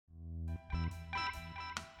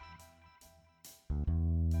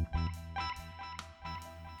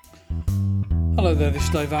Hello there, this is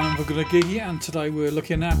Dave Allen for Good and Geeky, and today we're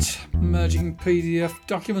looking at merging PDF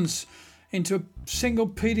documents into a single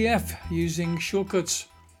PDF using shortcuts.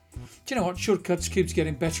 Do you know what? Shortcuts keeps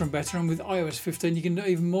getting better and better, and with iOS 15 you can do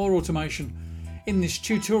even more automation. In this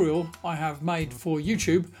tutorial I have made for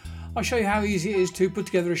YouTube, I'll show you how easy it is to put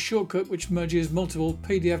together a shortcut which merges multiple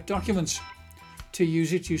PDF documents. To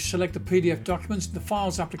use it, you select the PDF documents in the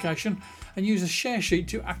Files application and use a share sheet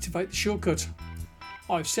to activate the shortcut.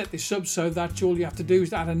 I've set this up so that all you have to do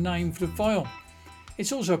is add a name for the file.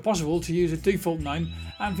 It's also possible to use a default name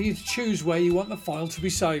and for you to choose where you want the file to be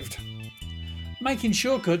saved. Making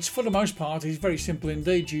shortcuts for the most part is very simple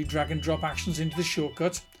indeed. You drag and drop actions into the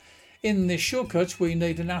shortcut. In this shortcut we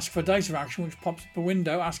need an ask for data action which pops up a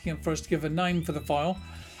window asking for us to give a name for the file.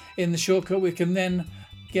 In the shortcut we can then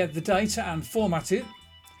get the data and format it.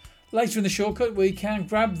 Later in the shortcut we can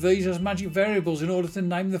grab these as magic variables in order to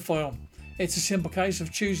name the file. It's a simple case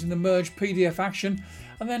of choosing the merge PDF action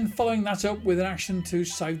and then following that up with an action to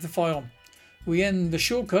save the file. We end the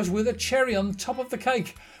shortcut with a cherry on top of the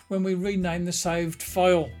cake when we rename the saved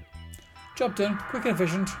file. Job done, quick and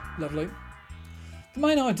efficient, lovely. The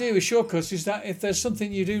main idea with shortcuts is that if there's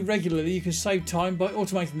something you do regularly you can save time by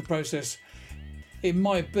automating the process. It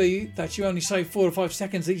might be that you only save 4 to 5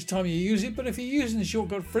 seconds each time you use it, but if you're using the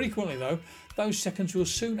shortcut frequently though, those seconds will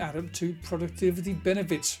soon add up to productivity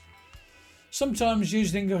benefits. Sometimes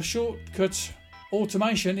using a shortcut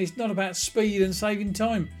automation is not about speed and saving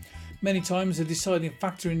time. Many times the deciding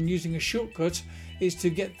factor in using a shortcut is to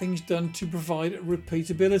get things done to provide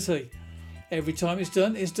repeatability. Every time it's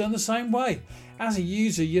done the same way. As a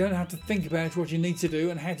user you don't have to think about what you need to do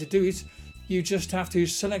and how to do it. You just have to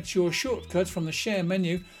select your shortcut from the share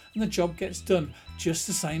menu and the job gets done just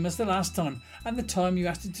the same as the last time and the time you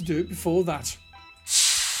asked it to do it before that.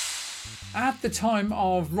 At the time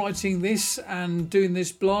of writing this and doing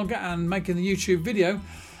this blog and making the YouTube video,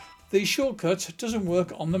 the shortcut doesn't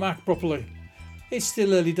work on the Mac properly. It's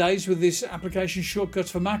still early days with this application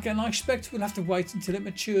Shortcuts for Mac, and I expect we'll have to wait until it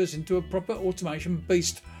matures into a proper automation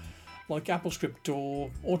beast like AppleScript or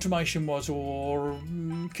Automation was, or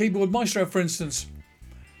Keyboard Maestro for instance.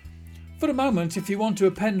 For the moment, if you want to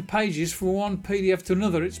append pages from one PDF to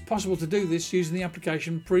another, it's possible to do this using the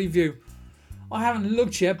application Preview. I haven't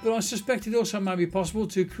looked yet, but I suspect it also may be possible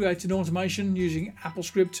to create an automation using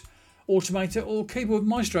AppleScript, Automator or Keyboard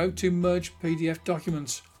Maestro to merge PDF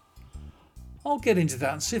documents. I'll get into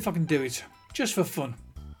that and see if I can do it, just for fun.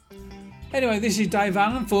 Anyway, this is Dave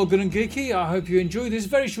Allen for Good and Geeky. I hope you enjoyed this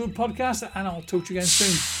very short podcast and I'll talk to you again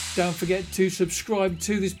soon. Don't forget to subscribe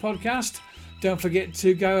to this podcast. Don't forget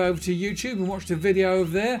to go over to YouTube and watch the video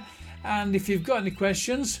over there. And if you've got any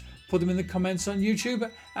questions, put them in the comments on YouTube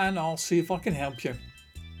and I'll see if I can help you.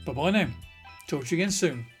 Bye bye now. Talk to you again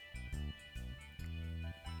soon.